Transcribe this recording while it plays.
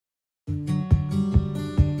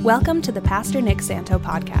Welcome to the Pastor Nick Santo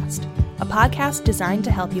podcast, a podcast designed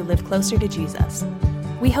to help you live closer to Jesus.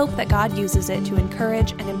 We hope that God uses it to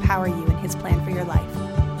encourage and empower you in His plan for your life.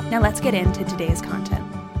 Now let's get into today's content.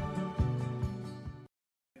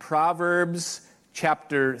 Proverbs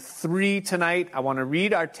chapter 3 tonight. I want to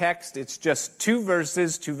read our text. It's just two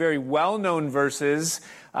verses, two very well-known verses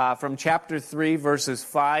from chapter 3, verses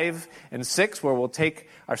 5 and 6, where we'll take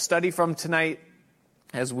our study from tonight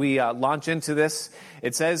as we launch into this.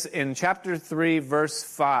 It says in chapter 3, verse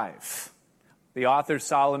 5, the author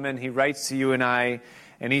Solomon, he writes to you and I,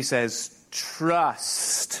 and he says,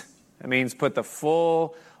 trust. That means put the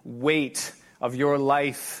full weight of your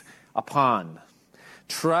life upon.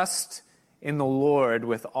 Trust in the Lord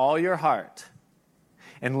with all your heart,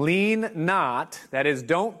 and lean not, that is,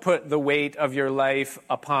 don't put the weight of your life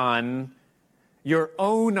upon your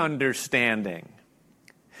own understanding,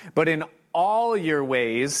 but in all your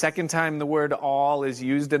ways, second time the word all is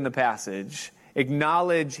used in the passage,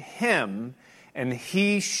 acknowledge Him, and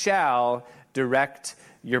He shall direct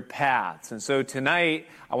your paths. And so tonight,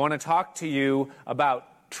 I want to talk to you about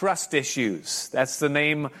trust issues. That's the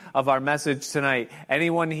name of our message tonight.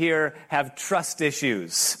 Anyone here have trust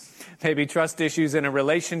issues? Maybe trust issues in a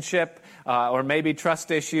relationship, or maybe trust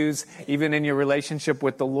issues even in your relationship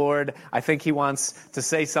with the Lord. I think He wants to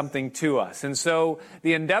say something to us. And so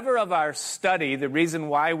the endeavor of our study, the reason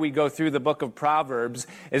why we go through the book of Proverbs,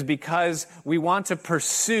 is because we want to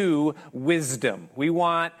pursue wisdom. We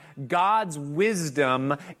want God's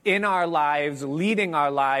wisdom in our lives, leading our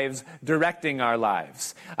lives, directing our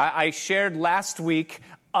lives. I shared last week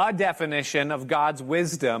a definition of God's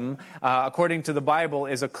wisdom, according to the Bible,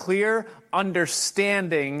 is a clear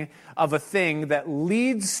understanding of a thing that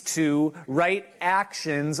leads to right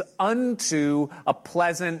actions unto a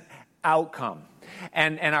pleasant outcome.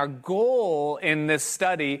 And our goal in this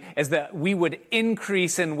study is that we would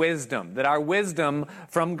increase in wisdom, that our wisdom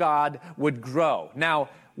from God would grow. Now,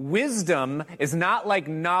 wisdom is not like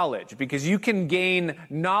knowledge, because you can gain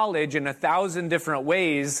knowledge in 1,000 different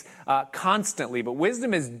ways constantly, but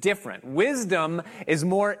wisdom is different. Wisdom is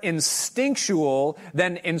more instinctual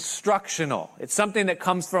than instructional. It's something that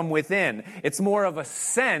comes from within. It's more of a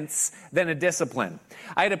sense than a discipline.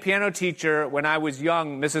 I had a piano teacher when I was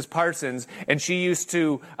young, Mrs. Parsons, and she used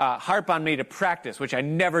to harp on me to practice, which I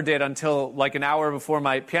never did until like an hour before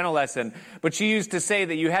my piano lesson. But she used to say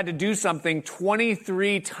that you had to do something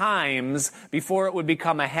 23 times before it would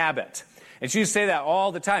become a habit. And she used to say that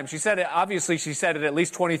all the time. She said it, obviously she said it at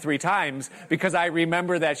least 23 times because I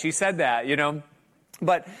remember that she said that, you know.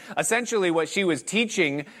 But essentially what she was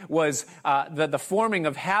teaching was the forming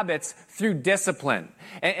of habits through discipline.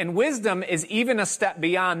 And wisdom is even a step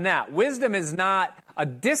beyond that. Wisdom is not a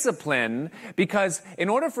discipline, because in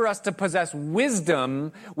order for us to possess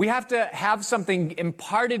wisdom, we have to have something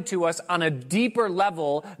imparted to us on a deeper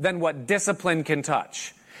level than what discipline can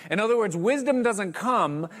touch. In other words, wisdom doesn't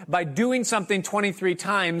come by doing something 23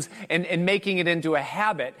 times and making it into a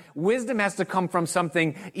habit. Wisdom has to come from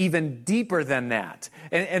something even deeper than that.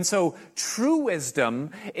 And so true wisdom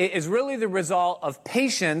is really the result of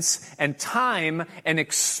patience and time and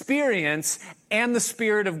experience and the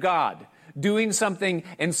Spirit of God doing something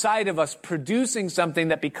inside of us, producing something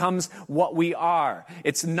that becomes what we are.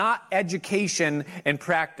 It's not education and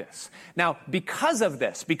practice. Now, because of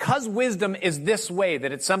this, because wisdom is this way,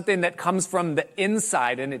 that it's something that comes from the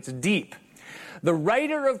inside and it's deep, the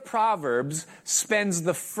writer of Proverbs spends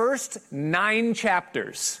the first 9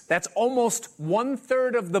 chapters, that's almost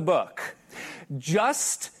 1/3 of the book,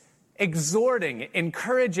 just exhorting,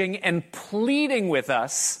 encouraging, and pleading with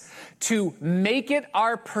us to make it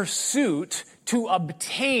our pursuit to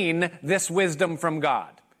obtain this wisdom from God.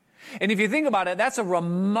 And if you think about it, that's a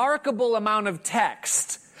remarkable amount of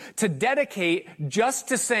text to dedicate just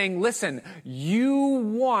to saying, listen, you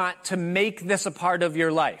want to make this a part of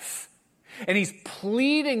your life. And he's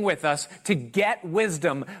pleading with us to get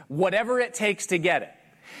wisdom, whatever it takes to get it.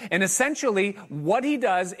 And essentially, what he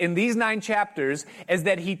does in these 9 chapters is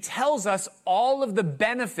that he tells us all of the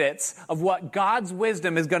benefits of what God's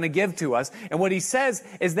wisdom is going to give to us. And what he says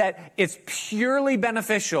is that it's purely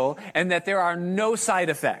beneficial and that there are no side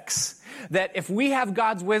effects. That if we have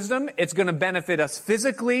God's wisdom, it's going to benefit us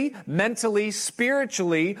physically, mentally,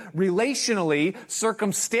 spiritually, relationally,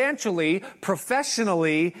 circumstantially,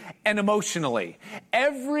 professionally, and emotionally.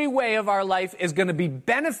 Every way of our life is going to be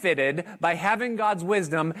benefited by having God's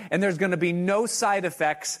wisdom, and there's going to be no side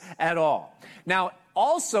effects at all. Now,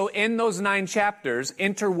 also in those 9 chapters,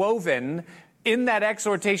 interwoven in that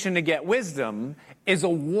exhortation to get wisdom, is a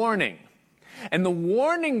warning. And the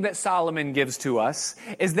warning that Solomon gives to us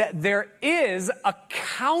is that there is a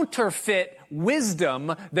counterfeit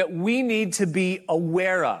wisdom that we need to be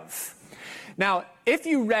aware of. Now, if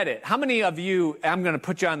you read it, how many of you, I'm going to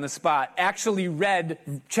put you on the spot, actually read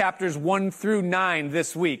chapters 1 through 9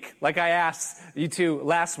 this week, like I asked you to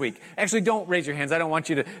last week? Actually, don't raise your hands. I don't want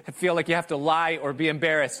you to feel like you have to lie or be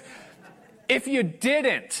embarrassed. If you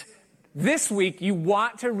didn't, this week you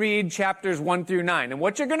want to read chapters 1 through 9. And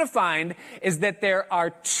what you're going to find is that there are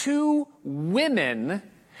 2 women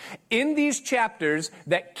in these chapters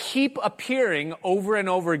that keep appearing over and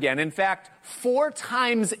over again. In fact, 4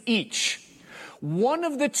 times each. One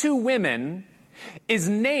of the 2 women is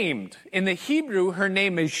named. In the Hebrew, her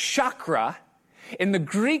name is Shakra. In the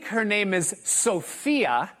Greek, her name is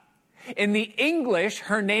Sophia. In the English,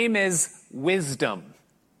 her name is Wisdom.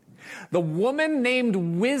 The woman named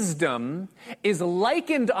Wisdom is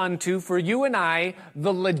likened unto, for you and I,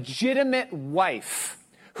 the legitimate wife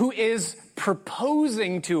who is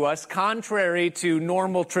proposing to us contrary to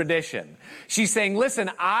normal tradition. She's saying, listen,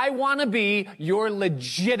 I want to be your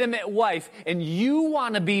legitimate wife, and you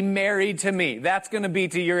want to be married to me. That's going to be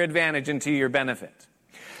to your advantage and to your benefit.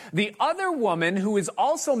 The other woman, who is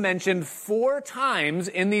also mentioned 4 times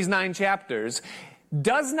in these 9 chapters,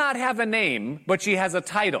 does not have a name, but she has a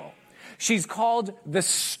title. She's called the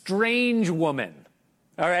strange woman,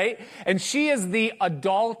 all right? And she is the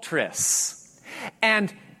adulteress.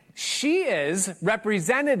 And she is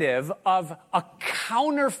representative of a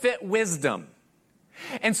counterfeit wisdom.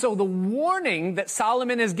 And so the warning that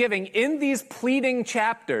Solomon is giving in these pleading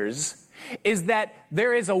chapters is that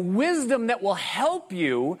there is a wisdom that will help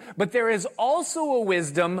you, but there is also a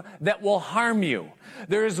wisdom that will harm you.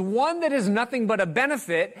 There is one that is nothing but a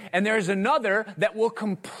benefit, and there is another that will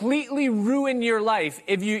completely ruin your life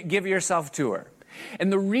if you give yourself to her.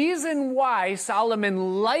 And the reason why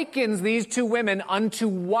Solomon likens these 2 women unto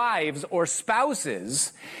wives or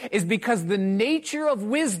spouses is because the nature of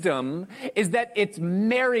wisdom is that it's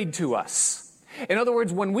married to us. In other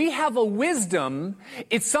words, when we have a wisdom,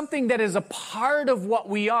 it's something that is a part of what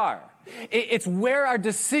we are. It's where our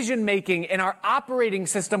decision-making and our operating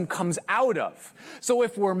system comes out of. So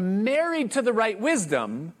if we're married to the right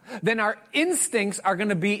wisdom, then our instincts are going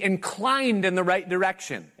to be inclined in the right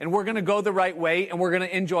direction. And we're going to go the right way, and we're going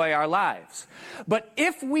to enjoy our lives. But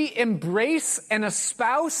if we embrace and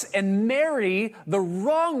espouse and marry the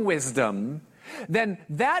wrong wisdom, then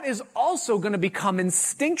that is also going to become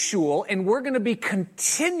instinctual, and we're going to be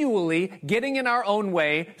continually getting in our own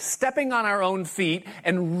way, stepping on our own feet,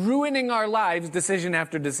 and ruining our lives decision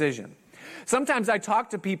after decision. Sometimes I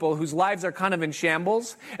talk to people whose lives are kind of in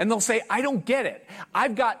shambles, and they'll say, I don't get it.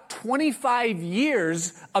 I've got 25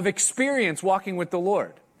 years of experience walking with the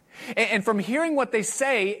Lord. And from hearing what they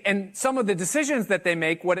say and some of the decisions that they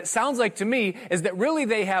make, what it sounds like to me is that really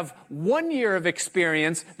they have 1 year of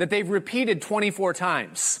experience that they've repeated 24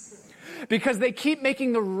 times. Because they keep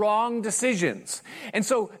making the wrong decisions. And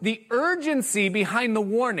so the urgency behind the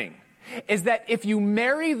warning is that if you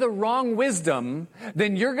marry the wrong wisdom,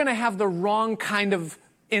 then you're going to have the wrong kind of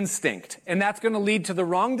instinct. And that's going to lead to the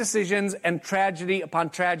wrong decisions and tragedy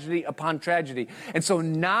upon tragedy upon tragedy. And so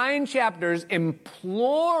 9 chapters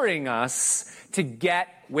imploring us to get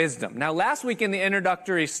wisdom. Now, last week in the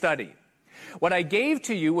introductory study, what I gave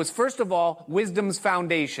to you was, first of all, wisdom's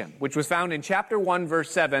foundation, which was found in chapter 1, verse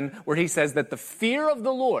 7, where he says that the fear of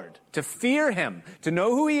the Lord, to fear him, to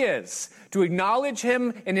know who he is, to acknowledge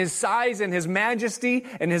him in his size and his majesty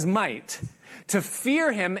and his might, to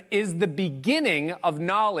fear him is the beginning of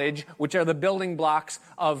knowledge, which are the building blocks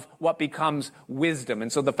of what becomes wisdom.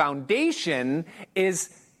 And so the foundation is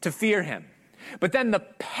to fear him. But then the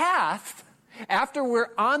path, after we're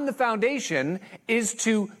on the foundation, is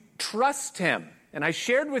to trust him. And I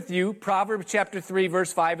shared with you Proverbs chapter 3,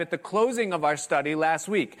 verse 5 at the closing of our study last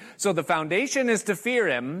week. So the foundation is to fear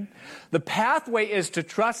him. The pathway is to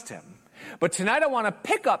trust him. But tonight I want to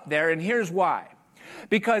pick up there, and here's why.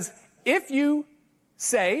 Because if you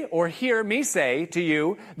say, or hear me say to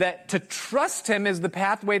you, that to trust him is the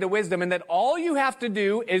pathway to wisdom, and that all you have to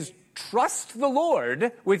do is trust the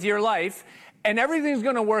Lord with your life, and everything's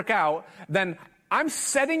going to work out, then I'm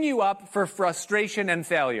setting you up for frustration and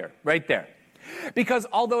failure right there. Because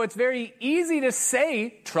although it's very easy to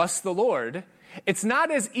say, trust the Lord, it's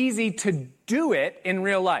not as easy to do it in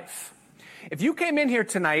real life. If you came in here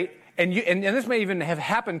tonight, and this may even have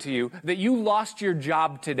happened to you, that you lost your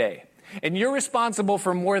job today, and you're responsible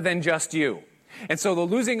for more than just you. And so the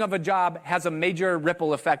losing of a job has a major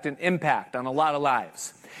ripple effect and impact on a lot of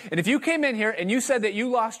lives. And if you came in here and you said that you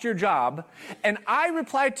lost your job, and I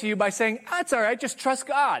replied to you by saying, that's all right, just trust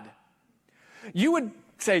God, you would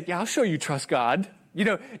say, yeah, I'll show you trust God. You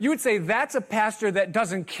know, you would say that's a pastor that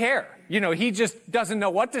doesn't care. he just doesn't know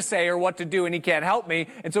what to say or what to do, and he can't help me,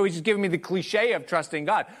 and so he's just giving me the cliche of trusting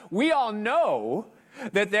God. We all know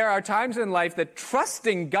that there are times in life that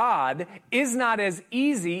trusting God is not as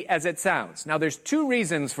easy as it sounds. Now, there's two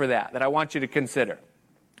reasons for that I want you to consider.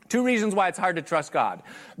 Two reasons why it's hard to trust God.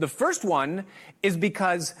 The first one is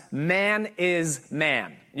because man is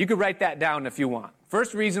man. You could write that down if you want.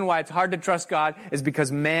 First reason why it's hard to trust God is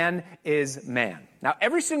because man is man. Now,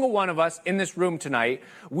 every single one of us in this room tonight,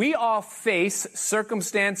 we all face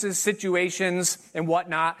circumstances, situations, and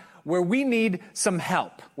whatnot where we need some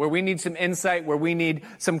help, where we need some insight, where we need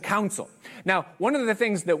some counsel. Now, one of the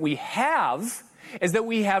things that we have is that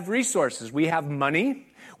we have resources. We have money.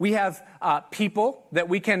 We have people that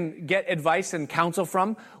we can get advice and counsel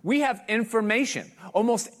from. We have information.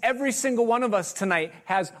 Almost every single one of us tonight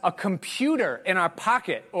has a computer in our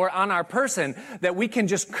pocket or on our person that we can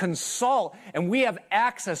just consult, and we have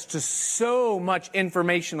access to so much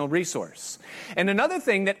informational resource. And another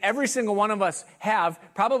thing that every single one of us have,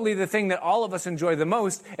 probably the thing that all of us enjoy the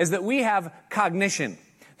most, is that we have cognition.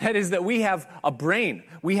 That is, that we have a brain,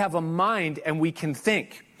 we have a mind, and we can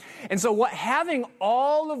think. And so what having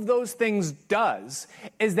all of those things does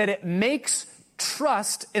is that it makes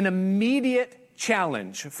trust an immediate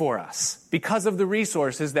challenge for us because of the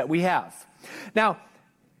resources that we have. Now,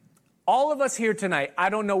 all of us here tonight, I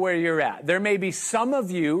don't know where you're at. There may be some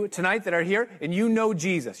of you tonight that are here and you know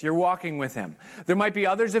Jesus. You're walking with him. There might be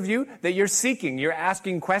others of you that you're seeking. You're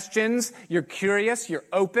asking questions. You're curious. You're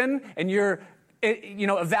open. And you're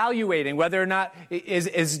evaluating whether or not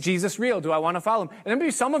is Jesus real? Do I want to follow him? And there may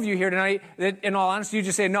be some of you here tonight that, in all honesty, you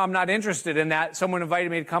just say, no, I'm not interested in that. Someone invited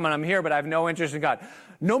me to come and I'm here, but I have no interest in God.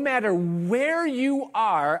 No matter where you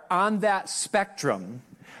are on that spectrum,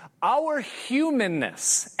 our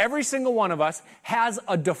humanness, every single one of us, has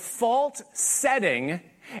a default setting,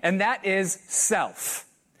 and that is self.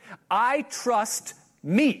 I trust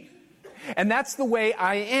me. And that's the way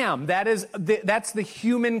I am. That's the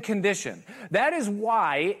human condition. That is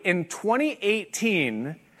why in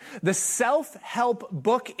 2018, the self-help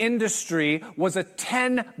book industry was a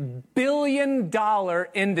 $10 billion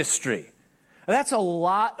industry. That's a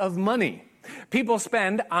lot of money. People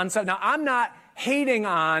spend on stuff. Now, I'm not hating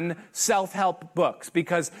on self-help books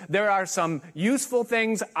because there are some useful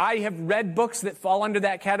things. I have read books that fall under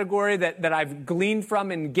that category that I've gleaned from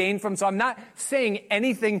and gained from. So I'm not saying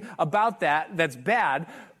anything about that that's bad.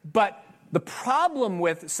 But the problem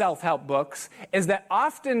with self-help books is that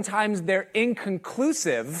oftentimes they're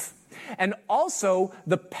inconclusive. And also,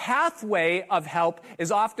 the pathway of help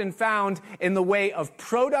is often found in the way of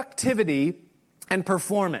productivity and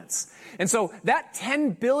performance. And so that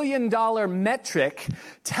 $10 billion metric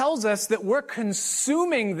tells us that we're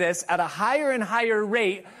consuming this at a higher and higher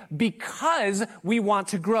rate because we want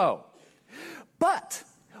to grow. But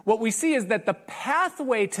what we see is that the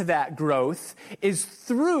pathway to that growth is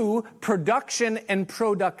through production and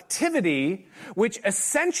productivity, which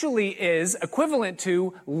essentially is equivalent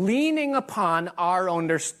to leaning upon our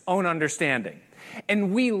own understanding.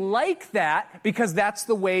 And we like that because that's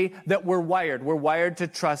the way that we're wired. We're wired to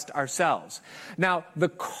trust ourselves. Now, the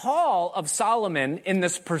call of Solomon in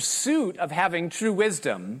this pursuit of having true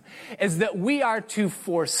wisdom is that we are to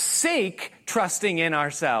forsake trusting in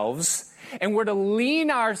ourselves, and we're to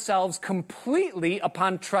lean ourselves completely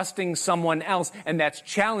upon trusting someone else. And that's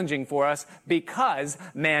challenging for us because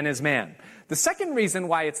man is man. The second reason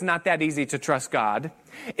why it's not that easy to trust God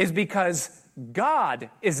is because God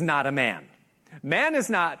is not a man. Man is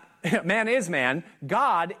man.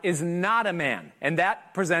 God is not a man. And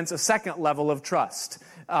that presents a second level of trust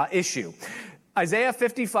issue. Isaiah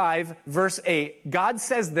 55, verse 8, God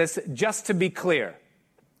says this just to be clear.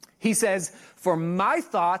 He says, "For my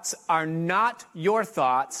thoughts are not your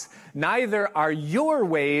thoughts, neither are your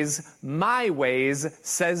ways my ways,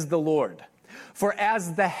 says the Lord. For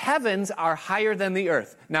as the heavens are higher than the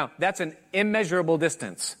earth." Now, that's an immeasurable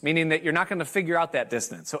distance, meaning that you're not going to figure out that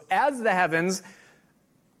distance. So as the heavens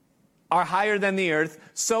are higher than the earth,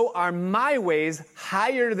 so are my ways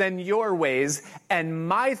higher than your ways, and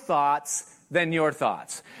my thoughts than your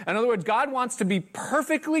thoughts. In other words, God wants to be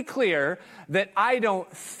perfectly clear that I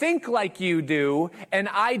don't think like you do, and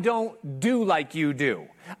I don't do like you do.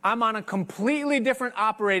 I'm on a completely different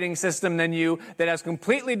operating system than you that has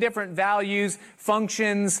completely different values,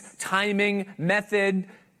 functions, timing, method,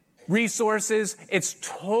 resources. It's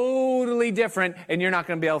totally different, and you're not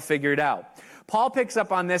going to be able to figure it out. Paul picks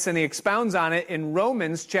up on this and he expounds on it in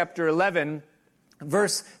Romans chapter 11,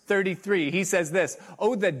 verse 33. He says this,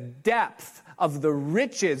 "Oh, the depth of the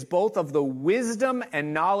riches, both of the wisdom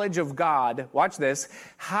and knowledge of God, watch this,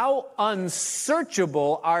 how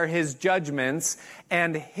unsearchable are his judgments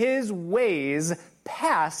and his ways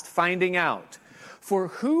past finding out. For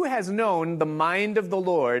who has known the mind of the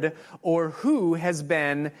Lord, or who has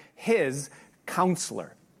been his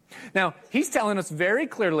counselor? Now, he's telling us very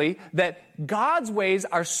clearly that God's ways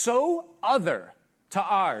are so other to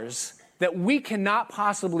ours that we cannot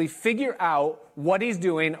possibly figure out what he's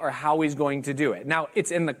doing or how he's going to do it. Now,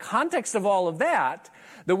 it's in the context of all of that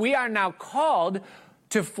we are now called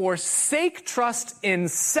to forsake trust in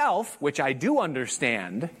self, which I do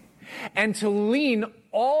understand, and to lean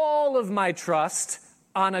all of my trust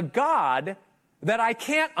on a God that I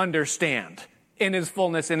can't understand in his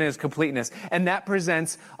fullness and his completeness. And that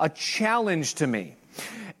presents a challenge to me.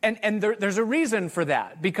 And there's a reason for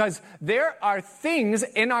that, because there are things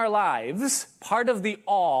in our lives, part of the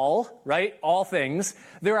all, right? All things.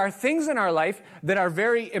 There are things in our life that are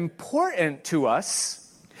very important to us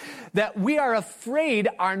that we are afraid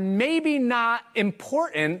are maybe not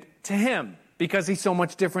important to him because he's so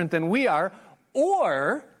much different than we are.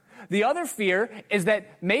 Or the other fear is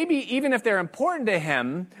that maybe even if they're important to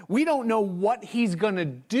him, we don't know what he's going to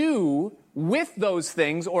do with those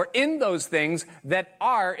things or in those things that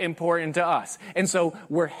are important to us. And so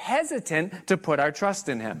we're hesitant to put our trust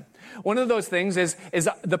in him. One of those things is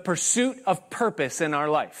the pursuit of purpose in our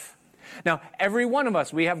life. Now, every one of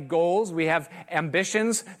us, we have goals, we have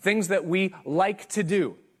ambitions, things that we like to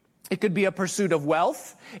do. It could be a pursuit of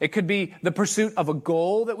wealth. It could be the pursuit of a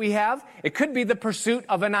goal that we have. It could be the pursuit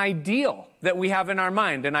of an ideal that we have in our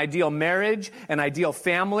mind, an ideal marriage, an ideal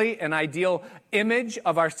family, an ideal image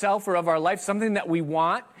of ourselves or of our life, something that we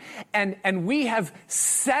want. And we have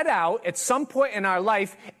set out at some point in our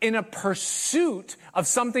life in a pursuit of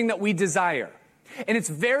something that we desire. And it's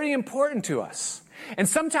very important to us. And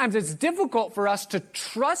sometimes it's difficult for us to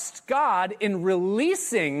trust God in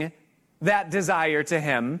releasing that desire to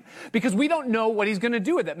him because we don't know what he's going to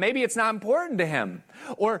do with it. Maybe it's not important to him.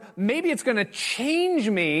 Or maybe it's going to change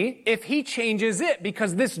me if he changes it,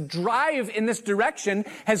 because this drive in this direction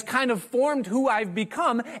has kind of formed who I've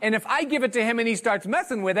become. And if I give it to him and he starts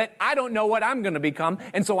messing with it, I don't know what I'm going to become.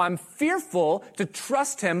 And so I'm fearful to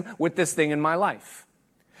trust him with this thing in my life.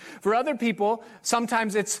 For other people,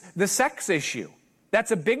 sometimes it's the sex issue.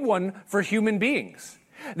 That's a big one for human beings.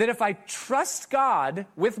 That if I trust God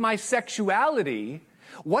with my sexuality,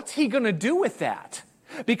 what's he going to do with that?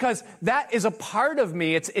 Because that is a part of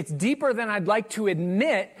me. It's deeper than I'd like to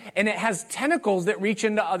admit, and it has tentacles that reach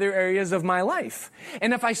into other areas of my life.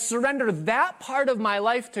 And if I surrender that part of my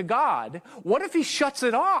life to God, what if he shuts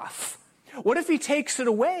it off? What if he takes it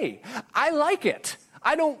away? I like it.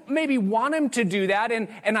 I don't maybe want him to do that,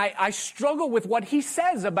 and I struggle with what he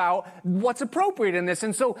says about what's appropriate in this.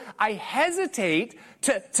 And so I hesitate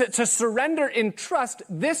to surrender in trust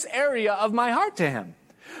this area of my heart to him.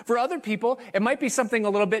 For other people, it might be something a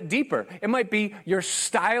little bit deeper. It might be your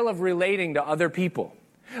style of relating to other people,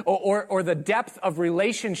 or the depth of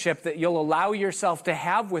relationship that you'll allow yourself to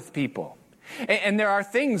have with people. And there are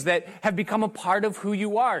things that have become a part of who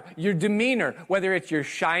you are. Your demeanor, whether it's your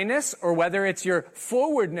shyness or whether it's your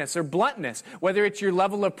forwardness or bluntness, whether it's your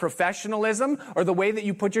level of professionalism or the way that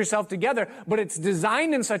you put yourself together. But it's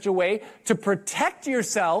designed in such a way to protect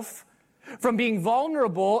yourself from being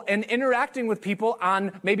vulnerable and interacting with people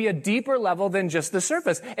on maybe a deeper level than just the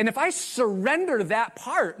surface. And if I surrender that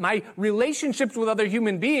part, my relationships with other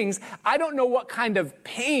human beings, I don't know what kind of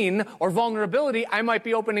pain or vulnerability I might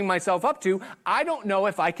be opening myself up to. I don't know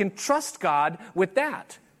if I can trust God with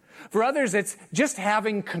that. For others, it's just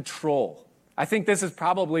having control. I think this is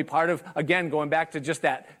probably part of, again, going back to just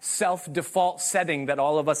that self-default setting that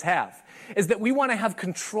all of us have, is that we want to have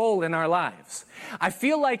control in our lives. I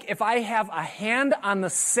feel like if I have a hand on the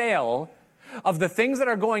sail of the things that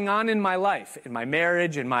are going on in my life, in my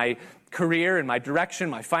marriage, in my career, in my direction,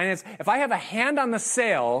 my finance, if I have a hand on the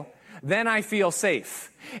sail, then I feel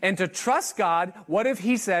safe. And to trust God, what if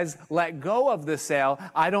he says, let go of the sail?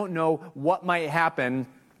 I don't know what might happen.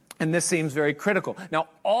 And this seems very critical. Now,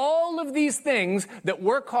 all of these things that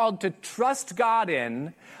we're called to trust God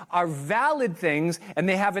in are valid things, and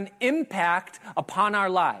they have an impact upon our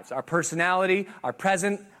lives, our personality, our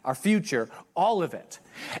present, our future, all of it.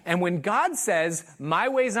 And when God says, my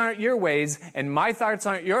ways aren't your ways, and my thoughts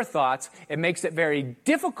aren't your thoughts, it makes it very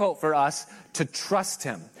difficult for us to trust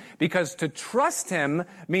him. Because to trust him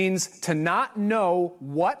means to not know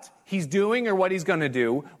what he's doing or what he's going to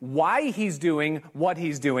do, why he's doing what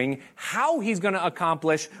he's doing, how he's going to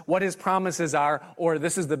accomplish what his promises are, or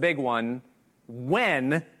this is the big one,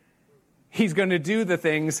 when He's going to do the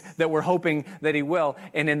things that we're hoping that he will.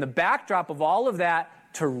 And in the backdrop of all of that,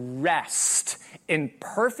 to rest in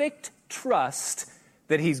perfect trust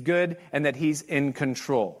that he's good and that he's in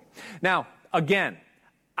control. Now, again,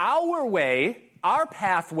 our way, our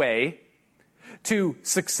pathway to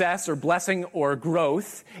success or blessing or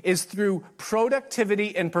growth is through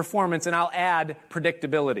productivity and performance, and I'll add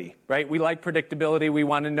predictability, right? We like predictability. We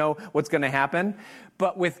want to know what's going to happen.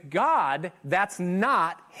 But with God, that's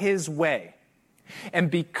not his way. And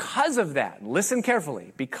because of that, listen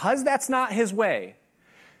carefully, because that's not his way,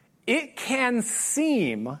 it can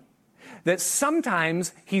seem that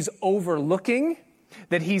sometimes he's overlooking,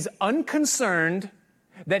 that he's unconcerned,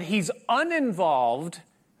 that he's uninvolved,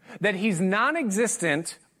 that he's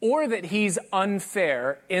non-existent, or that he's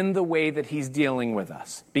unfair in the way that he's dealing with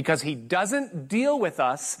us. Because he doesn't deal with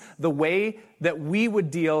us the way that we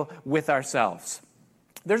would deal with ourselves.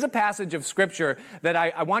 There's a passage of Scripture that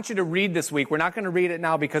I want you to read this week. We're not going to read it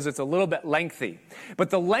now because it's a little bit lengthy.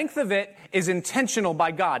 But the length of it is intentional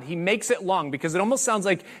by God. He makes it long because it almost sounds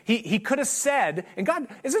like he could have said, and God,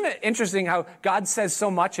 isn't it interesting how God says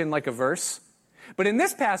so much in like a verse? But in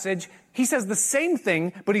this passage, he says the same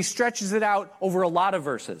thing, but he stretches it out over a lot of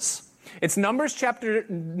verses. It's Numbers chapter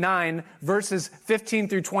 9, verses 15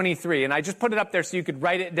 through 23. And I just put it up there so you could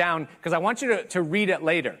write it down because I want you to read it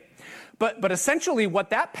later. But essentially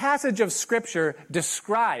what that passage of Scripture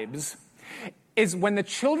describes is when the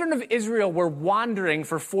children of Israel were wandering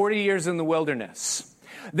for 40 years in the wilderness,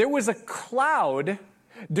 there was a cloud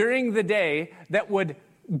during the day that would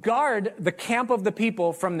guard the camp of the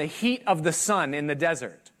people from the heat of the sun in the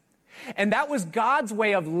desert. And that was God's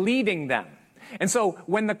way of leading them. And so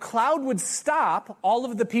when the cloud would stop, all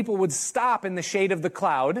of the people would stop in the shade of the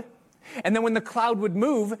cloud. And then when the cloud would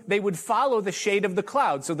move, they would follow the shade of the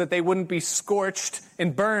cloud so that they wouldn't be scorched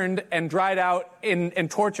and burned and dried out and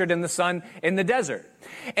tortured in the sun in the desert.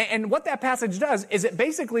 And what that passage does is it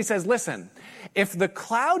basically says, listen, if the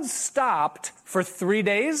cloud stopped for 3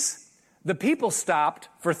 days, the people stopped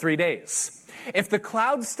for 3 days. If the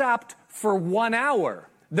cloud stopped for 1 hour,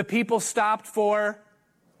 the people stopped for,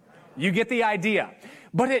 you get the idea.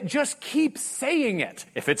 But it just keeps saying it.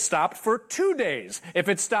 If it stopped for 2 days, if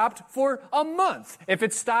it stopped for a month, if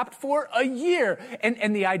it stopped for a year.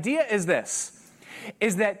 And the idea is this,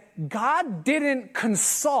 is that God didn't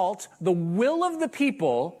consult the will of the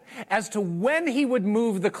people as to when he would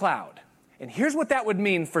move the cloud. And here's what that would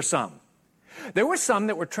mean for some. There were some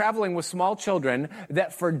that were traveling with small children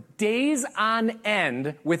that for days on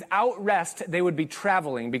end, without rest, they would be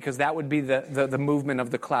traveling because that would be the movement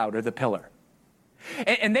of the cloud or the pillar.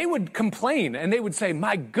 And they would complain and they would say,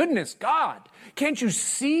 my goodness, God, can't you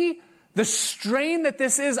see the strain that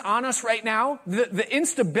this is on us right now? The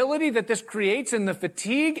instability that this creates and the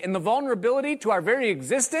fatigue and the vulnerability to our very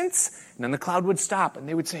existence? And then the cloud would stop and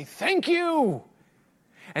they would say, thank you.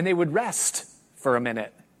 And they would rest for a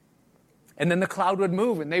minute. And then the cloud would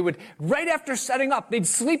move and they would, right after setting up, they'd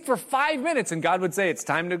sleep for 5 minutes and God would say, it's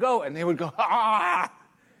time to go. And they would go, ah.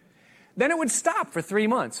 Then it would stop for 3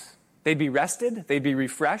 months. They'd be rested. They'd be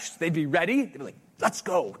refreshed. They'd be ready. They'd be like, let's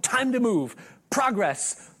go. Time to move.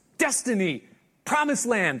 Progress. Destiny. Promised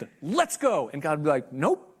land. Let's go. And God would be like,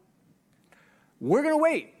 nope. We're going to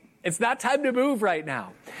wait. It's not time to move right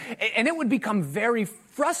now. And it would become very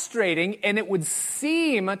frustrating, and it would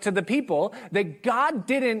seem to the people that God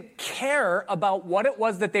didn't care about what it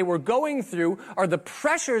was that they were going through or the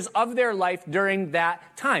pressures of their life during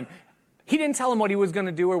that time. He didn't tell them what he was going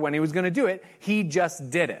to do or when he was going to do it. He just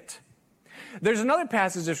did it. There's another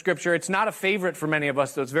passage of Scripture. It's not a favorite for many of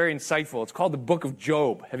us, though it's very insightful. It's called the book of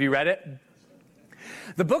Job. Have you read it?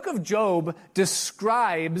 The book of Job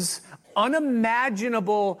describes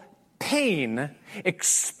unimaginable pain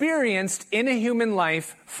experienced in a human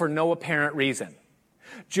life for no apparent reason.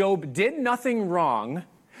 Job did nothing wrong.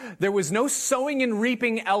 There was no sowing and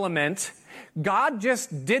reaping element. God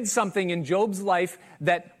just did something in Job's life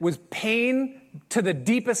that was pain to the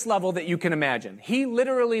deepest level that you can imagine. He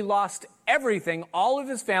literally lost everything, all of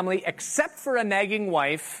his family, except for a nagging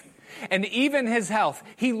wife, and even his health.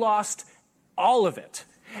 He lost all of it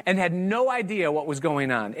and had no idea what was going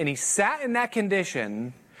on. And he sat in that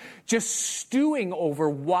condition just stewing over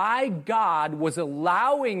why God was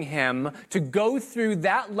allowing him to go through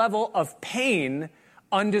that level of pain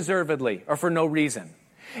undeservedly or for no reason.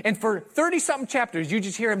 And for 30-something chapters, you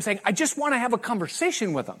just hear him saying, I just want to have a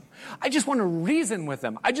conversation with him. I just want to reason with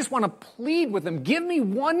him. I just want to plead with him. Give me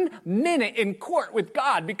 1 minute in court with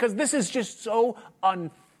God because this is just so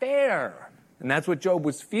unfair. And that's what Job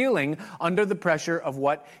was feeling under the pressure of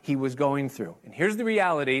what he was going through. And here's the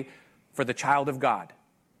reality for the child of God.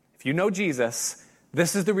 If you know Jesus,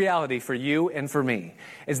 This is the reality for you and for me,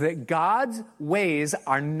 is that God's ways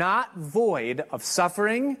are not void of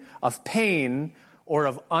suffering, of pain, or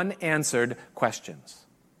of unanswered questions.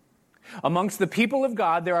 Amongst the people of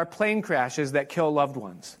God, there are plane crashes that kill loved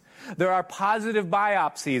ones. There are positive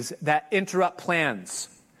biopsies that interrupt plans.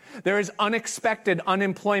 There is unexpected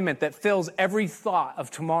unemployment that fills every thought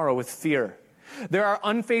of tomorrow with fear. There are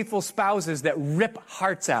unfaithful spouses that rip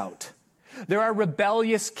hearts out. There are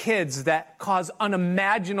rebellious kids that cause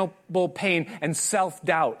unimaginable pain and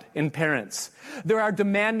self-doubt in parents. There are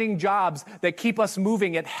demanding jobs that keep us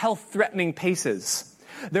moving at health-threatening paces.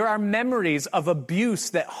 There are memories of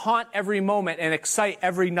abuse that haunt every moment and excite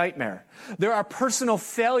every nightmare. There are personal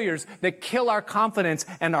failures that kill our confidence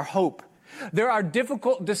and our hope. There are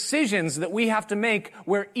difficult decisions that we have to make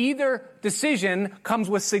where either decision comes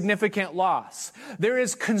with significant loss. There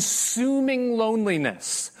is consuming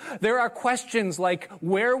loneliness. There are questions like,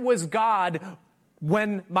 where was God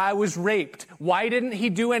when I was raped? Why didn't he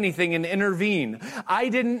do anything and intervene? I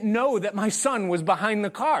didn't know that my son was behind the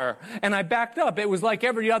car and I backed up. It was like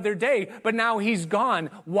every other day, but now he's gone.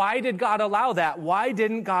 Why did God allow that? Why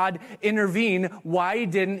didn't God intervene? Why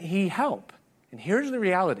didn't he help? And here's the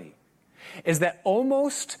reality, is that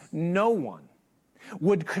almost no one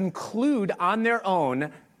would conclude on their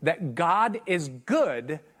own that God is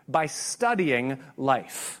good by studying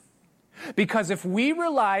life. Because if we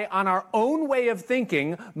rely on our own way of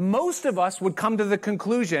thinking, most of us would come to the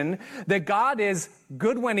conclusion that God is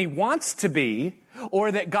good when he wants to be,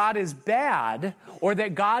 or that God is bad, or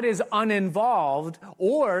that God is uninvolved,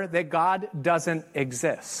 or that God doesn't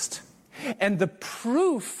exist. And the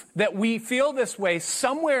proof that we feel this way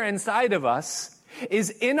somewhere inside of us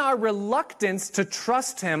is in our reluctance to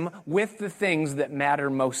trust him with the things that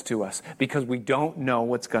matter most to us, because we don't know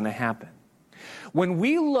what's going to happen. When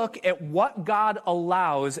we look at what God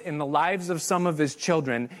allows in the lives of some of his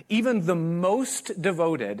children, even the most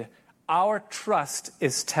devoted, our trust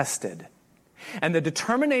is tested. And the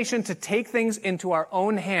determination to take things into our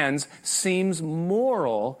own hands seems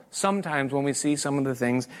moral sometimes when we see some of the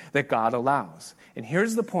things that God allows. And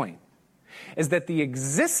here's the point, is that the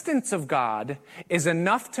existence of God is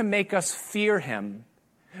enough to make us fear him,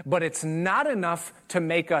 but it's not enough to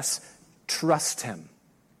make us trust him.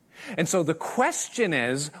 And so the question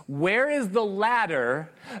is, where is the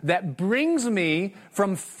ladder that brings me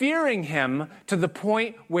from fearing him to the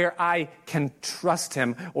point where I can trust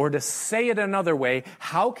him? Or to say it another way,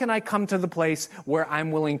 how can I come to the place where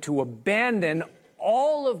I'm willing to abandon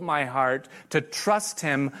all of my heart to trust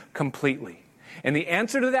him completely? And the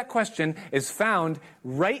answer to that question is found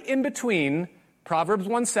right in between Proverbs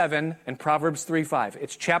 1:7 and Proverbs 3:5.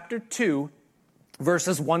 It's chapter 2.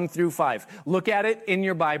 Verses 1 through 5. Look at it in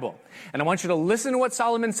your Bible. And I want you to listen to what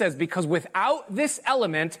Solomon says, because without this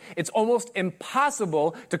element, it's almost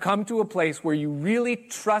impossible to come to a place where you really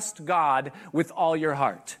trust God with all your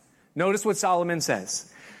heart. Notice what Solomon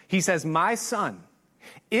says. He says, "My son,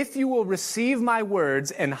 if you will receive my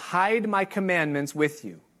words and hide my commandments with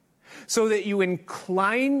you, so that you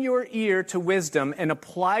incline your ear to wisdom and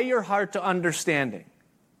apply your heart to understanding.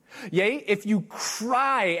 Yea, if you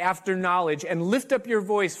cry after knowledge and lift up your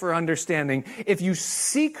voice for understanding, if you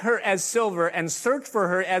seek her as silver and search for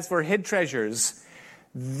her as for hid treasures,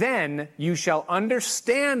 then you shall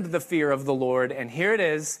understand the fear of the Lord," and here it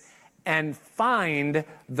is, "and find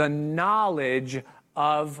the knowledge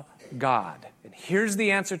of God." And here's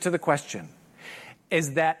the answer to the question,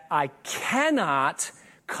 is that I cannot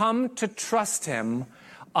come to trust him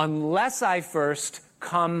unless I first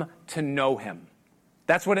come to know him.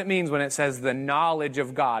 That's what it means when it says the knowledge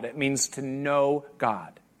of God. It means to know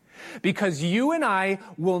God. Because you and I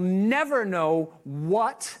will never know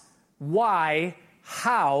what, why,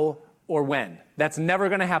 how, or when. That's never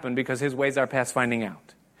going to happen because his ways are past finding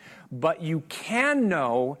out. But you can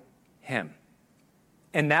know him.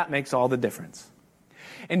 And that makes all the difference.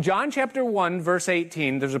 In John chapter 1, verse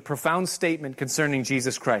 18, there's a profound statement concerning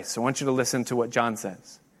Jesus Christ. So I want you to listen to what John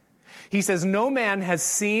says. He says, "No man has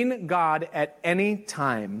seen God at any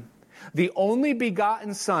time. The only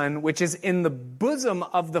begotten Son, which is in the bosom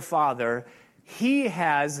of the Father, he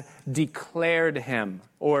has declared him."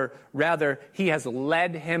 Or rather, he has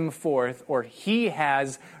led him forth, or he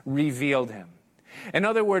has revealed him. In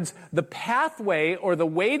other words, the pathway or the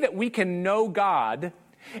way that we can know God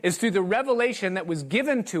is through the revelation that was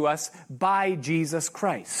given to us by Jesus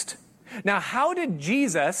Christ. Now, how did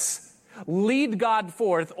Jesus lead God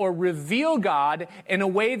forth or reveal God in a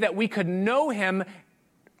way that we could know him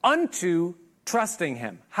unto trusting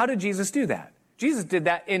him? How did Jesus do that? Jesus did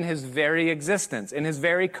that in his very existence, in his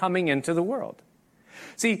very coming into the world.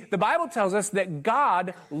 See, the Bible tells us that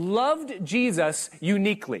God loved Jesus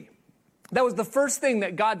uniquely. That was the first thing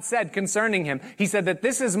that God said concerning him. He said that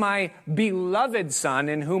this is my beloved Son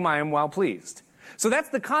in whom I am well pleased. So that's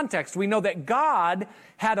the context. We know that God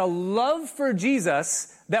had a love for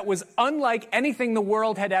Jesus that was unlike anything the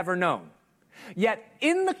world had ever known. Yet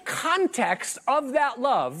in the context of that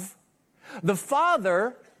love, the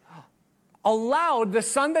Father allowed the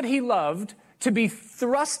Son that he loved to be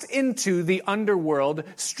thrust into the underworld,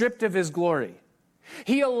 stripped of his glory.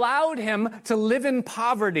 He allowed him to live in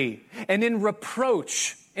poverty and in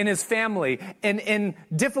reproach in his family and in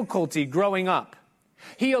difficulty growing up.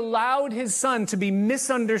 He allowed his Son to be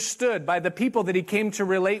misunderstood by the people that he came to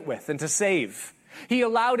relate with and to save. He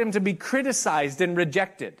allowed him to be criticized and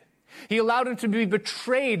rejected. He allowed him to be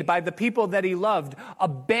betrayed by the people that he loved,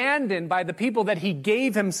 abandoned by the people that he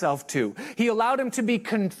gave himself to. He allowed him to be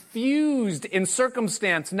confused in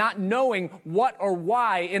circumstance, not knowing what or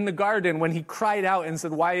why in the garden when he cried out and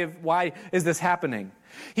said, why is this happening?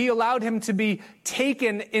 He allowed him to be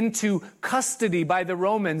taken into custody by the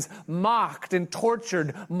Romans, mocked and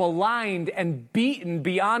tortured, maligned and beaten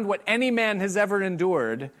beyond what any man has ever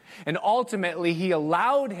endured. And ultimately, he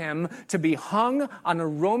allowed him to be hung on a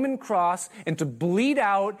Roman cross and to bleed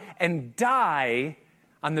out and die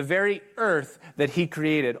on the very earth that he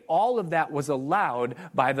created. All of that was allowed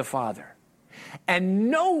by the Father.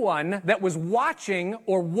 And no one that was watching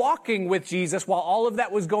or walking with Jesus while all of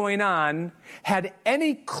that was going on had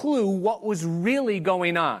any clue what was really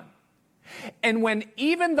going on. And when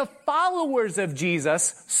even the followers of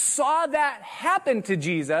Jesus saw that happen to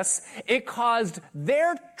Jesus, it caused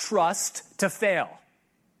their trust to fail.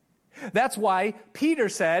 That's why Peter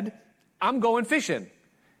said, I'm going fishing.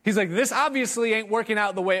 He's like, this obviously ain't working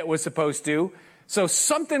out the way it was supposed to. So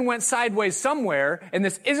something went sideways somewhere, and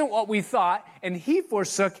this isn't what we thought, and he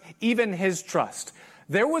forsook even his trust.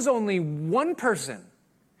 There was only one person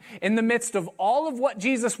in the midst of all of what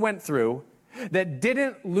Jesus went through that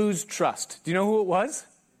didn't lose trust. Do you know who it was?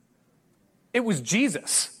 It was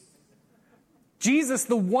Jesus. Jesus,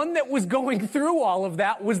 the one that was going through all of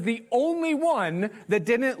that, was the only one that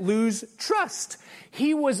didn't lose trust.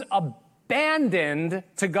 He was abandoned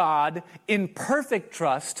to God in perfect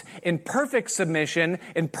trust, in perfect submission,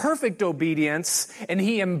 in perfect obedience, and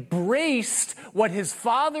he embraced what his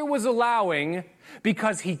Father was allowing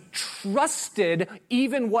because he trusted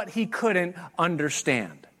even what he couldn't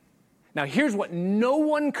understand. Now, here's what no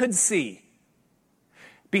one could see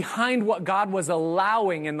behind what God was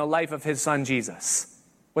allowing in the life of his Son Jesus.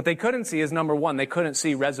 What they couldn't see is, number one, they couldn't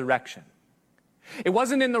see resurrection. It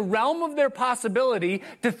wasn't in the realm of their possibility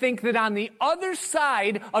to think that on the other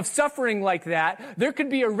side of suffering like that, there could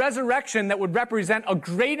be a resurrection that would represent a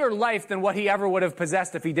greater life than what he ever would have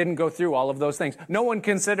possessed if he didn't go through all of those things. No one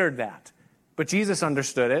considered that. But Jesus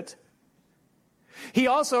understood it.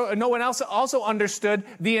 No one else also understood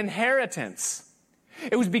the inheritance.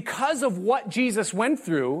 It was because of what Jesus went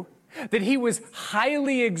through that he was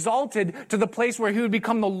highly exalted to the place where he would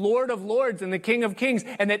become the Lord of Lords and the King of Kings,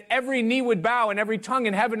 and that every knee would bow and every tongue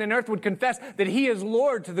in heaven and earth would confess that he is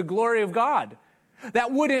Lord to the glory of God.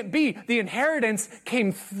 That wouldn't be. The inheritance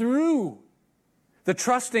came through the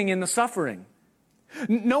trusting in the suffering.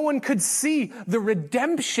 No one could see the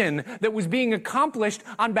redemption that was being accomplished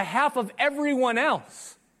on behalf of everyone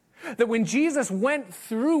else. That when Jesus went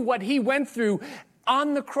through what he went through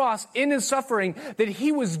on the cross in his suffering, that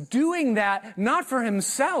he was doing that not for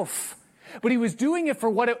himself, but he was doing it for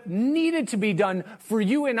what it needed to be done for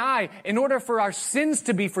you and I, in order for our sins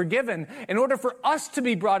to be forgiven, in order for us to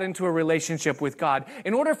be brought into a relationship with God,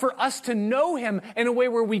 in order for us to know him in a way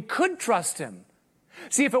where we could trust him.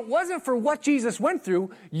 See, if it wasn't for what Jesus went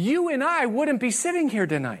through, you and I wouldn't be sitting here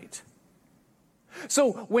tonight.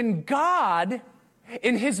 So when God,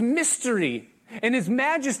 in his mystery, in his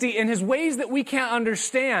majesty, in his ways that we can't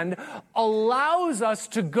understand, allows us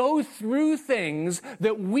to go through things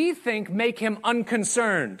that we think make him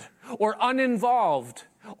unconcerned or uninvolved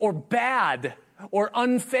or bad or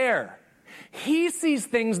unfair. He sees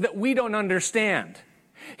things that we don't understand.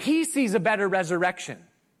 He sees a better resurrection.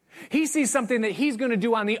 He sees something that he's going to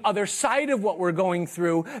do on the other side of what we're going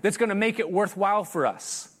through that's going to make it worthwhile for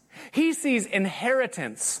us. He sees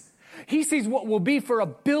inheritance. He sees what will be for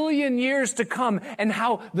 1 billion years to come, and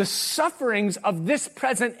how the sufferings of this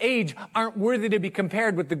present age aren't worthy to be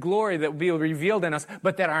compared with the glory that will be revealed in us,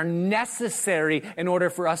 but that are necessary in order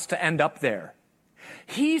for us to end up there.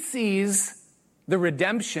 He sees the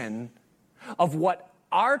redemption of what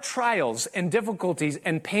our trials and difficulties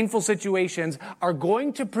and painful situations are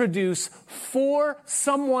going to produce for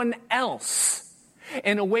someone else.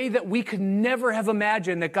 in a way that we could never have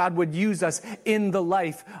imagined that God would use us in the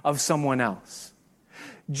life of someone else.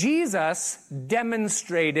 Jesus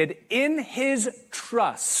demonstrated in his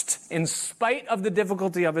trust, in spite of the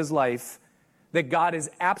difficulty of his life, that God is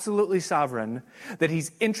absolutely sovereign, that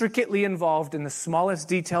he's intricately involved in the smallest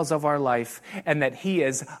details of our life, and that he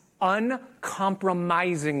is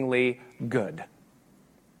uncompromisingly good.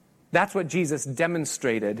 That's what Jesus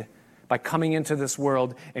demonstrated by coming into this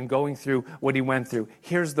world and going through what he went through.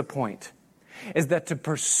 Here's the point, is that to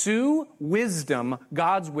pursue wisdom,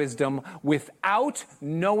 God's wisdom, without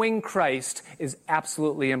knowing Christ is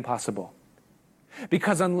absolutely impossible.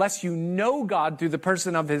 Because unless you know God through the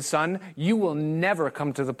person of his Son, you will never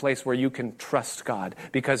come to the place where you can trust God,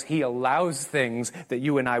 because he allows things that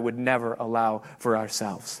you and I would never allow for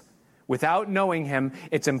ourselves. Without knowing him,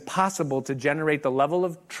 it's impossible to generate the level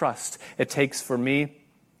of trust it takes for me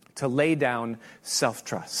to lay down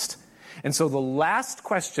self-trust. And so the last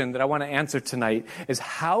question that I want to answer tonight is,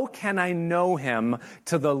 how can I know him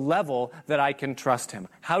to the level that I can trust him?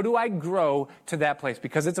 How do I grow to that place?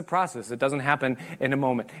 Because it's a process. It doesn't happen in a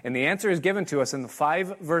moment. And the answer is given to us in the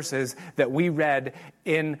 5 verses that we read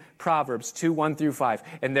in Proverbs 2:1-5.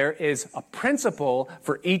 And there is a principle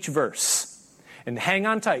for each verse. And hang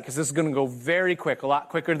on tight, because this is going to go very quick, a lot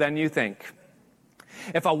quicker than you think.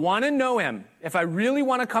 If I want to know him, if I really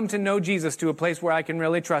want to come to know Jesus to a place where I can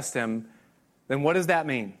really trust him, then what does that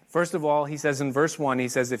mean? First of all, he says in verse 1, he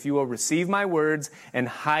says, if you will receive my words and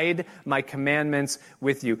hide my commandments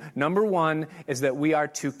with you. Number 1 is that we are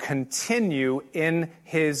to continue in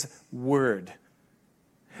his word.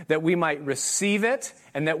 That we might receive it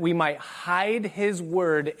and that we might hide his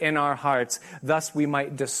word in our hearts. Thus we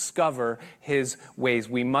might discover his ways.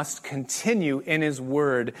 We must continue in his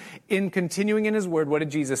word. In continuing in his word, what did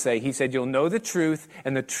Jesus say? He said, you'll know the truth,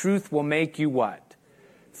 and the truth will make you what?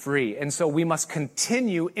 Free. And so we must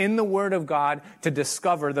continue in the word of God to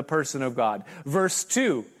discover the person of God. Verse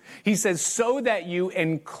 2, he says, so that you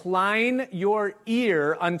incline your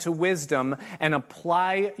ear unto wisdom and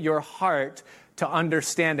apply your heart to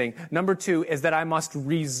understanding. Number 2 is that I must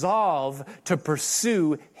resolve to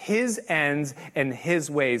pursue his ends and his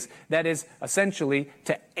ways. That is essentially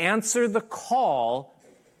to answer the call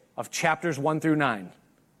of chapters 1-9.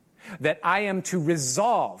 That I am to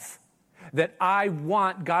resolve that I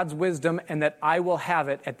want God's wisdom and that I will have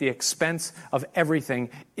it at the expense of everything,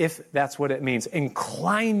 if that's what it means.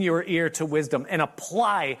 Incline your ear to wisdom and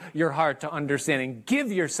apply your heart to understanding.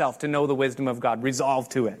 Give yourself to know the wisdom of God. Resolve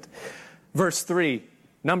to it. Verse 3,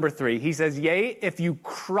 number 3, he says, yea, if you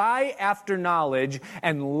cry after knowledge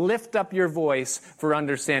and lift up your voice for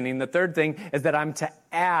understanding. The third thing is that I'm to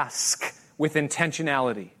ask with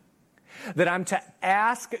intentionality. That I'm to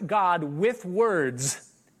ask God with words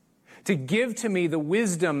to give to me the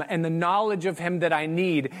wisdom and the knowledge of him that I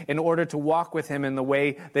need in order to walk with him in the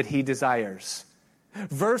way that he desires.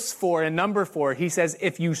 Verse 4 and number 4, he says,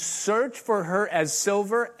 if you search for her as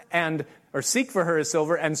silver or seek for her as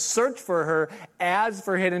silver and search for her as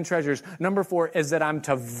for hidden treasures. Number 4 is that I'm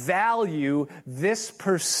to value this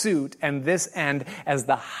pursuit and this end as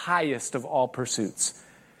the highest of all pursuits.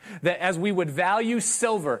 That as we would value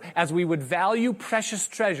silver, as we would value precious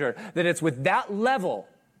treasure, that it's with that level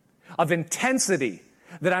of intensity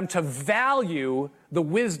that I'm to value the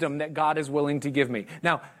wisdom that God is willing to give me.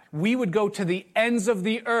 Now, we would go to the ends of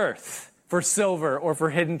the earth for silver or for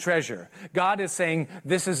hidden treasure. God is saying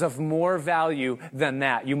this is of more value than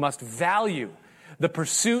that. You must value the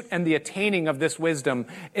pursuit and the attaining of this wisdom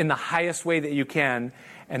in the highest way that you can.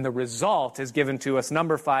 And the result is given to us.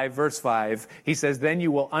 Number 5, verse 5, he says, then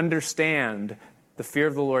you will understand the fear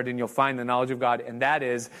of the Lord and you'll find the knowledge of God. And that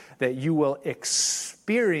is that you will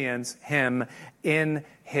experience him in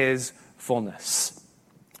his fullness.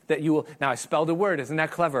 That you will, now I spelled a word, isn't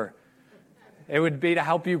that clever? It would be to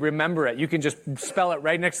help you remember it. You can just spell it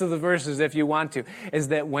right next to the verses if you want to. Is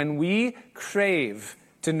that when we crave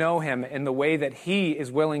to know him in the way that he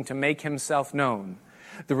is willing to make himself known,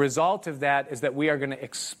 the result of that is that we are going to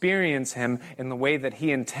experience him in the way that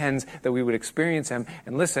he intends that we would experience him.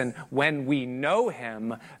 And listen, when we know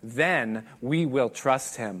him, then we will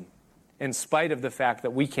trust him, in spite of the fact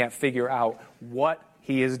that we can't figure out what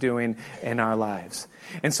he is doing in our lives.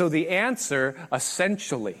 And so the answer,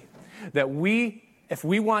 essentially, that if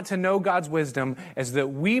we want to know God's wisdom, is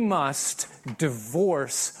that we must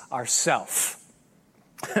divorce ourself.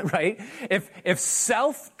 Right? If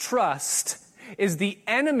self-trust is the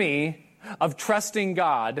enemy of trusting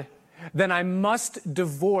God, then I must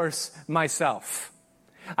divorce myself.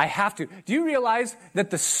 I have to. Do you realize that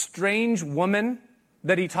the strange woman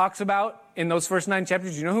that he talks about in those first 9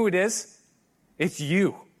 chapters, you know who it is? It's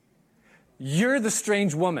you. You're the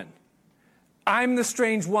strange woman. I'm the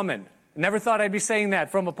strange woman. Never thought I'd be saying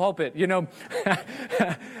that from a pulpit, you know.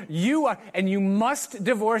 You are, and you must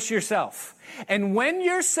divorce yourself. And when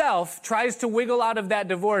yourself tries to wiggle out of that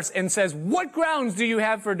divorce and says, what grounds do you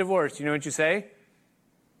have for divorce? You know what you say?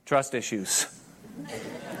 Trust issues.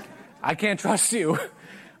 I can't trust you.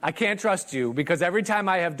 I can't trust you because every time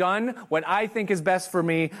I have done what I think is best for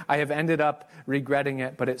me, I have ended up regretting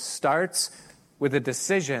it. But it starts with a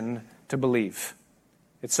decision to believe.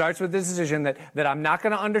 It starts with the decision that I'm not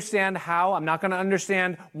going to understand how, I'm not going to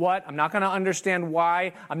understand what, I'm not going to understand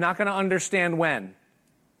why, I'm not going to understand when.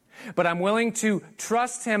 But I'm willing to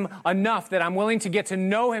trust him enough that I'm willing to get to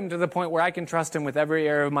know him to the point where I can trust him with every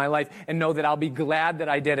area of my life and know that I'll be glad that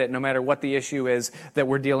I did it no matter what the issue is that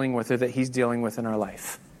we're dealing with or that he's dealing with in our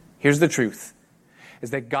life. Here's the truth,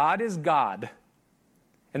 is that God is God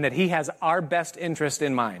and that he has our best interest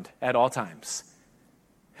in mind at all times.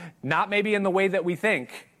 Not maybe in the way that we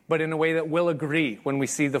think, but in a way that we'll agree when we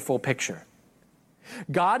see the full picture.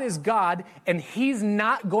 God is God, and he's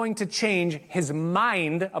not going to change his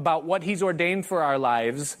mind about what he's ordained for our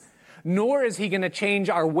lives, nor is he going to change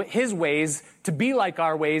his ways to be like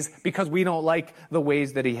our ways because we don't like the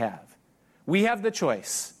ways that he has. We have the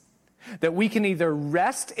choice that we can either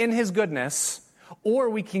rest in his goodness or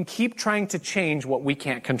we can keep trying to change what we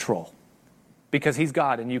can't control because he's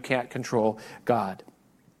God and you can't control God.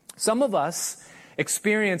 Some of us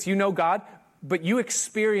experience, you know God, but you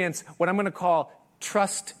experience what I'm going to call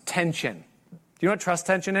trust tension. Do you know what trust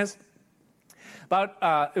tension is? It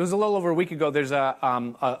was a little over a week ago, there's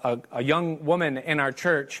a young woman in our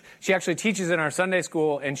church. She actually teaches in our Sunday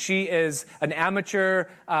school, and she is an amateur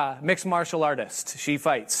mixed martial artist. She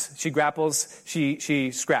fights, she grapples,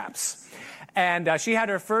 she scraps. And she had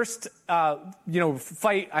her first,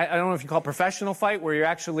 fight, I don't know if you call it professional fight, where you're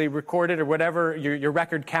actually recorded or whatever, your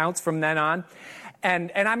record counts from then on.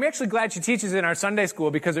 And I'm actually glad she teaches in our Sunday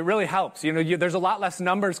school because it really helps. There's a lot less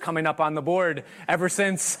numbers coming up on the board ever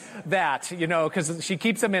since that, because she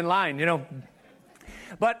keeps them in line,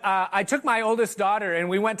 But I took my oldest daughter and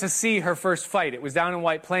we went to see her first fight. It was down in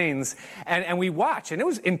White Plains and we watched and it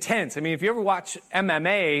was intense. I mean, if you ever watch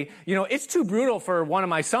MMA, it's too brutal for one of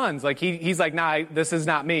my sons. Like he's like, nah, this is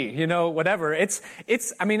not me, whatever. It's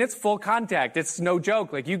full contact. It's no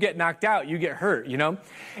joke. Like you get knocked out, you get hurt,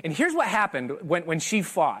 And here's what happened when she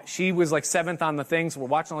fought. She was like 7th on the thing. So we're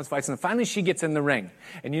watching all these fights and finally she gets in the ring.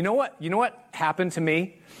 And you know what happened to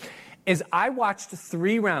me? Is I watched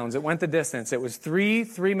 3 rounds. It went the distance. It was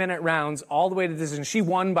 3-minute rounds all the way to the distance. She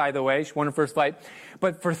won, by the way. She won her first fight.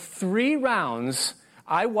 But for 3 rounds,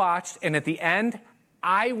 I watched, and at the end,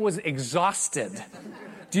 I was exhausted.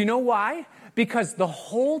 Do you know why? Because the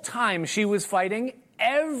whole time she was fighting,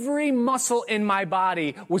 every muscle in my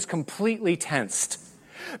body was completely tensed.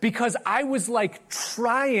 Because I was like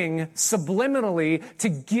trying subliminally to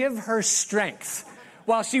give her strength.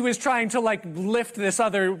 While she was trying to lift this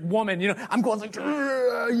other woman, I'm going like,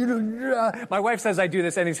 my wife says I do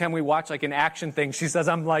this anytime we watch an action thing. She says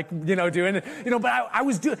I'm doing it, but I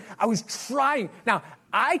was trying. Now,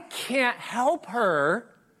 I can't help her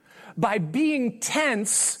by being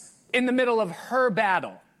tense in the middle of her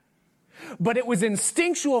battle. But it was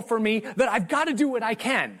instinctual for me that I've got to do what I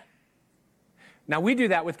can. Now, we do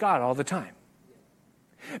that with God all the time.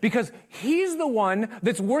 Because he's the one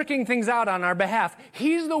that's working things out on our behalf.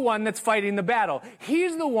 He's the one that's fighting the battle.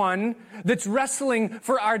 He's the one that's wrestling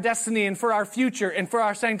for our destiny and for our future and for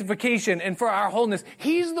our sanctification and for our wholeness.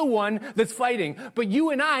 He's the one that's fighting. But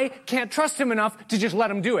you and I can't trust him enough to just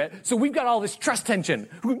let him do it. So we've got all this trust tension.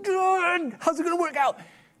 How's it going to work out?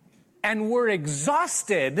 And we're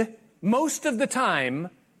exhausted most of the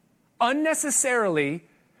time unnecessarily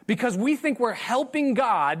because we think we're helping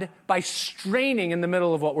God by straining in the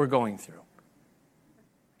middle of what we're going through.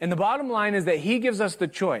 And the bottom line is that he gives us the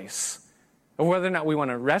choice of whether or not we want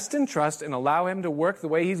to rest and trust and allow him to work the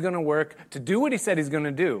way he's going to work, to do what he said he's going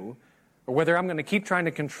to do, or whether I'm going to keep trying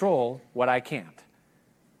to control what I can't.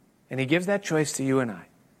 And he gives that choice to you and I.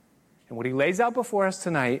 And what he lays out before us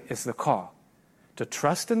tonight is the call to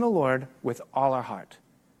trust in the Lord with all our heart,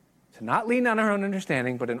 to not lean on our own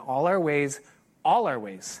understanding, but in all our ways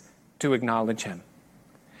to acknowledge him.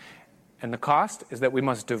 And the cost is that we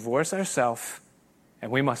must divorce ourselves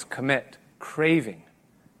and we must commit craving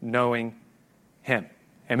knowing him.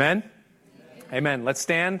 Amen? Amen. Let's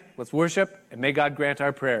stand, let's worship, and may God grant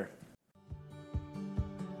our prayer.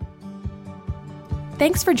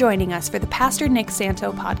 Thanks for joining us for the Pastor Nick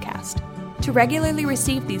Santo podcast. To regularly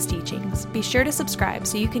receive these teachings, be sure to subscribe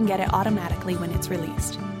so you can get it automatically when it's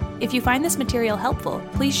released. If you find this material helpful,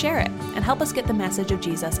 please share it and help us get the message of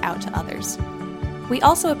Jesus out to others. We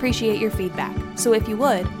also appreciate your feedback, so if you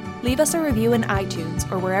would, leave us a review in iTunes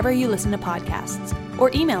or wherever you listen to podcasts, or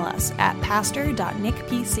email us at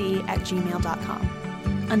pastor.nickpc@gmail.com.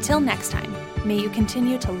 Until next time, may you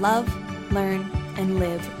continue to love, learn, and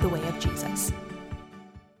live the way of Jesus.